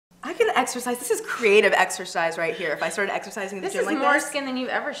gonna exercise. This is creative exercise right here. If I started exercising in the gym like this. This is more skin than you've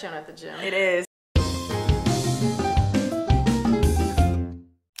ever shown at the gym. It is.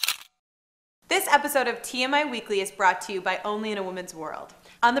 This episode of TMI Weekly is brought to you by Only in a Woman's World.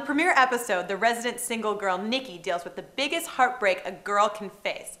 On the premiere episode, the resident single girl, Nikki, deals with the biggest heartbreak a girl can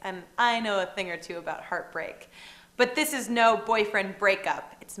face. And I know a thing or two about heartbreak. But this is no boyfriend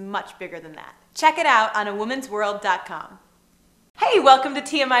breakup. It's much bigger than that. Check it out on awomansworld.com. Hey, welcome to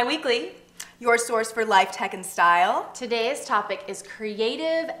TMI Weekly, your source for life, tech, and style. Today's topic is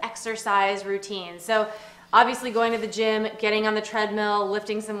creative exercise routines. So obviously going to the gym, getting on the treadmill,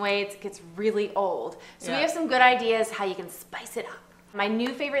 lifting some weights gets really old. So we have some good ideas how you can spice it up. My new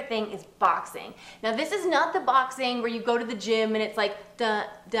favorite thing is boxing. Now this is not the boxing where you go to the gym and it's like dun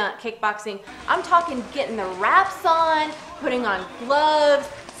dun kickboxing. I'm talking getting the wraps on, putting on gloves,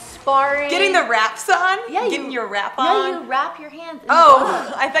 sparring. Getting the wraps on? Yeah, getting your wrap on? Yeah, you wrap your hands.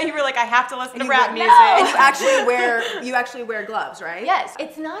 Oh, I thought you were like, I have to listen to rap music. No. And you actually wear gloves, right? Yes,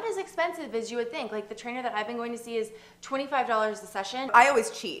 it's not as expensive as you would think. Like the trainer that I've been going to see is $25 a session. I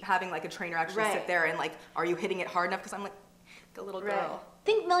always cheat having like a trainer actually sit there and like, are you hitting it hard enough? Because I'm like a little girl.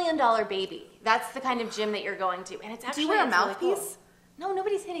 Think $1 Million Baby. That's the kind of gym that you're going to, and it's actually. Do you wear a mouthpiece? Really cool. No,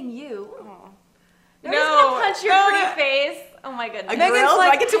 nobody's hitting you. Oh. Nobody's gonna punch your pretty face. Oh my goodness. A grill?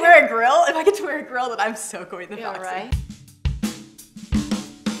 If I get to wear a grill, then I'm so going to boxing. Right.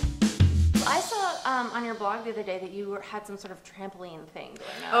 I saw on your blog the other day that you had some sort of trampoline thing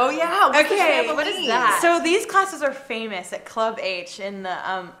going on. Oh yeah, okay. What is that? So these classes are famous at Club H in the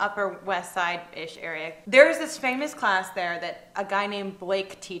Upper West Side-ish area. There's this famous class there that a guy named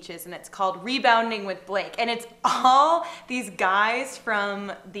Blake teaches, and it's called Rebounding with Blake. And it's all these guys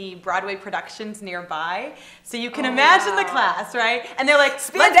from the Broadway productions nearby. So you can imagine the class, right? And they're like,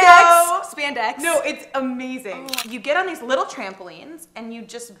 spandex! Spandex. No, it's amazing. Oh. You get on these little trampolines, and you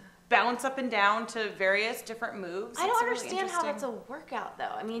just bounce up and down to various different moves. I don't understand how that's a workout though.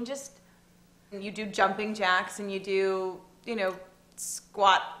 I mean, just you do jumping jacks and you do, you know,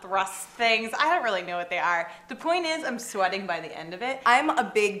 squat thrust things. I don't really know what they are. The point is I'm sweating by the end of it. I'm a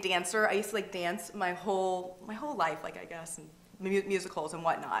big dancer. I used to like dance my whole life, like I guess, and musicals and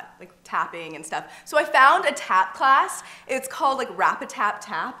whatnot, like tapping and stuff. So I found a tap class. It's called like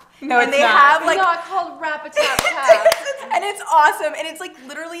Rap-a-Tap-Tap. No, and it's not called Rap-a-Tap-Tap. And it's awesome. And it's like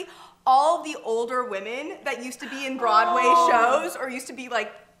literally all the older women that used to be in Broadway shows or used to be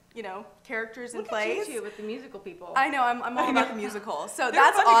like, you know, characters in plays. Look at you with the musical people. I know, I'm all about the musical. So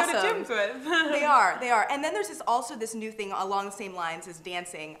that's awesome. They're fun to go to gyms with. They are. And then there's also this new thing along the same lines as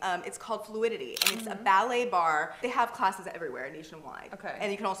dancing. It's called Fluidity, and it's a ballet bar. They have classes everywhere nationwide. Okay. And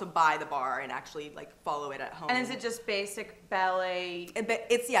you can also buy the bar and actually like follow it at home. And is it just basic ballet?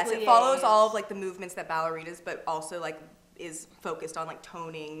 Yes, it follows all of like the movements that ballerinas, but also like is focused on like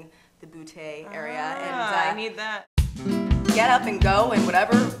toning the butte area. And I need that. Get up and go, and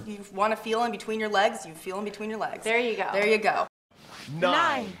whatever you want to feel in between your legs, you feel in between your legs. There you go. There you go.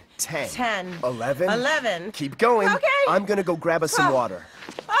 9, 10, 11. Keep going. Okay. I'm gonna go grab us some water.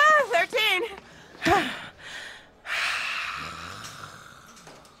 13.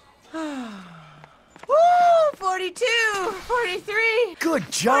 Woo! 42, 43.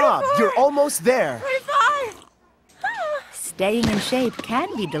 Good job. 44, You're almost there. 45. Staying in shape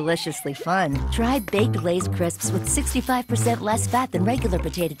can be deliciously fun. Try baked Lay's crisps with 65% less fat than regular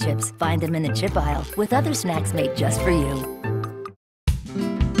potato chips. Find them in the chip aisle with other snacks made just for you.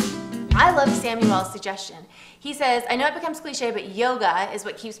 I love Samuel's suggestion. He says, I know it becomes cliche, but yoga is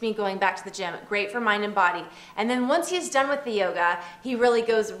what keeps me going back to the gym. Great for mind and body. And then once he's done with the yoga, he really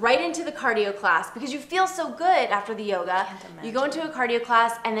goes right into the cardio class because you feel so good after the yoga. You go into a cardio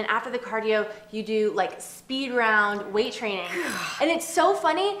class, and then after the cardio, you do like speed round weight training. And it's so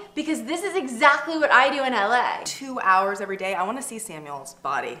funny because this is exactly what I do in LA. 2 hours every day. I want to see Samuel's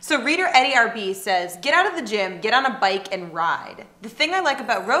body. So reader Eddie RB says, get out of the gym, get on a bike and ride. The thing I like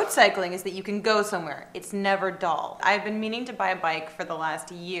about road cycling is that you can go somewhere. It's never dull. I've been meaning to buy a bike for the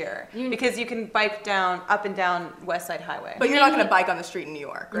last year because you can bike up and down West Side Highway. But you're not going to bike on the street in New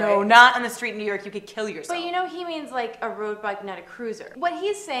York, right? No, not on the street in New York. You could kill yourself. But you know, he means like a road bike, not a cruiser. What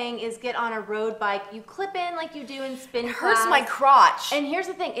he's saying is get on a road bike. You clip in like you do in spin class. It hurts my crotch. And here's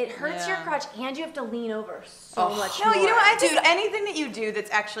the thing. It hurts your crotch and you have to lean over so much more. No, you know what? I think anything that you do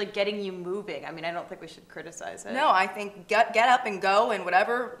that's actually getting you moving, I mean, I don't think we should criticize it. No, I think get up and go, and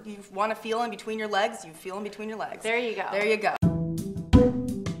whatever you want to feel in between your legs, you feel in between your legs. There you go. There you go.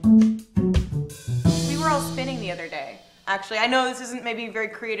 We were all spinning the other day. actually. I know this isn't maybe very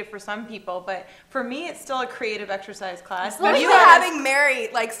creative for some people, but for me, it's still a creative exercise class. But you having Mary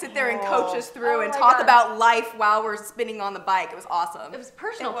like sit there and coach us through and talk about life while we're spinning on the bike, it was awesome. It was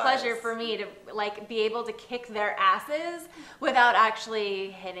personal pleasure for me to like be able to kick their asses without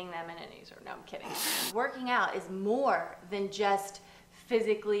actually hitting them in any sort. No, I'm kidding. Working out is more than just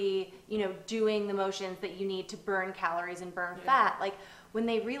physically, you know, doing the motions that you need to burn calories and burn fat. Like when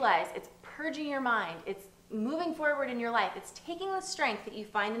they realize it's purging your mind, it's moving forward in your life, it's taking the strength that you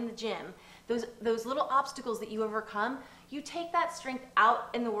find in the gym, those little obstacles that you overcome, you take that strength out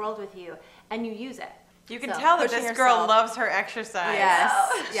in the world with you and you use it. You can tell that this girl loves her exercise. Yes.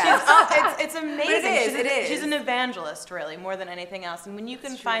 It's amazing. She's an evangelist, really, more than anything else. And when you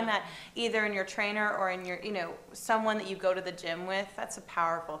can find that either in your trainer or in your, you know, someone that you go to the gym with, that's a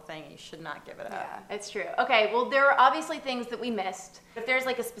powerful thing. You should not give it up. Yeah, it's true. Okay, well, there are obviously things that we missed. If there's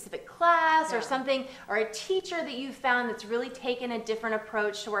like a specific class or something, or a teacher that you've found that's really taken a different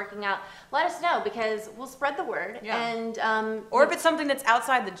approach to working out, let us know because we'll spread the word. And or if it's something that's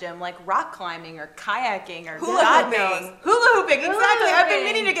outside the gym, like rock climbing or kayaking or hula hooping. Exactly. I've been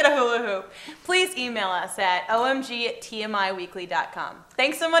meaning to get a hula hoop. Please email us at omg@tmiweekly.com.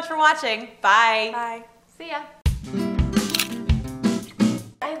 Thanks so much for watching. Bye. Bye. See ya.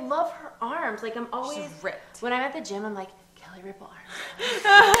 I love her arms. Like I'm always ripped. When I'm at the gym, I'm like, Kelly Ripple arms.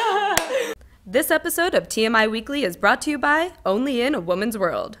 This episode of TMI Weekly is brought to you by Only in a Woman's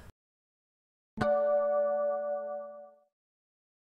World.